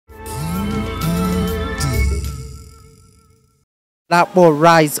Anikulapo,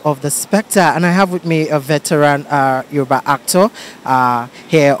 Rise of the Spectre, and I have with me a veteran Yoruba actor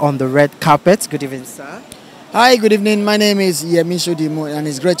here on the red carpet. Good evening, sir. Hi, good evening. My name is Yemi Shodimu, and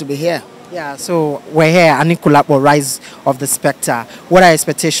it's great to be here. Yeah, so we're here, Anikulapo, Rise of the Spectre. What are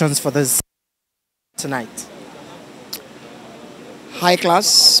expectations for this tonight? High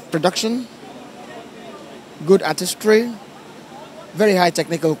class production, good artistry, very high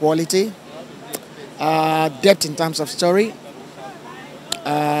technical quality, depth in terms of story,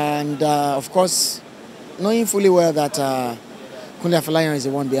 and of course, knowing fully well that Kunle Afolayan is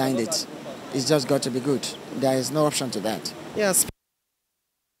the one behind it. It's just got to be good. There is no option to that. Yes.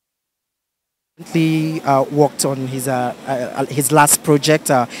 He worked on his last project,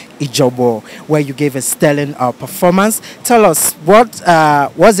 Ijobo, where you gave a sterling performance. Tell us, what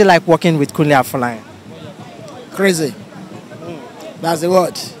was it like working with Kunle Afolayan? Crazy. That's the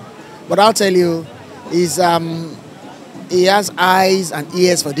word. But I'll tell you, he has eyes and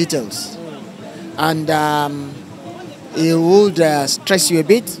ears for details. And he would stress you a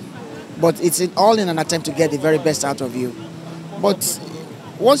bit, but it's all in an attempt to get the very best out of you. But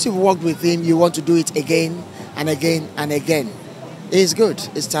once you've worked with him, you want to do it again and again and again. He's good,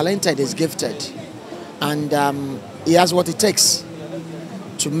 he's talented, he's gifted. And he has what it takes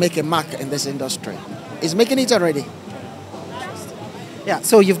to make a mark in this industry. He's making it already. Yeah,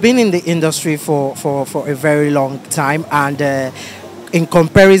 so you've been in the industry for a very long time, and in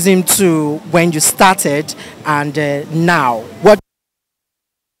comparison to when you started and now, what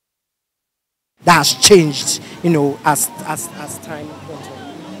has changed, as time goes on?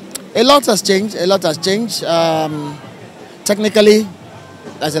 A lot has changed, a lot has changed. Technically,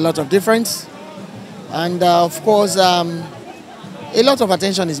 there's a lot of difference. And of course, a lot of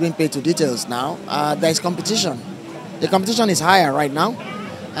attention is being paid to details now. There's competition. The competition is higher right now,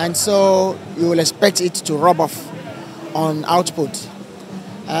 and so you will expect it to rub off on output.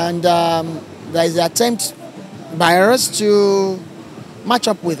 And there is an attempt by us to match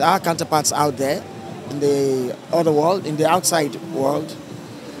up with our counterparts out there in the other world, in the outside world.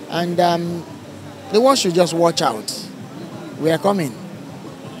 And the world should just watch out. We are coming.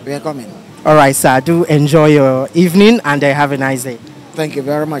 We are coming. All right, sir. Do enjoy your evening and have a nice day. Thank you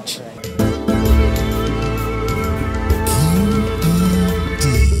very much.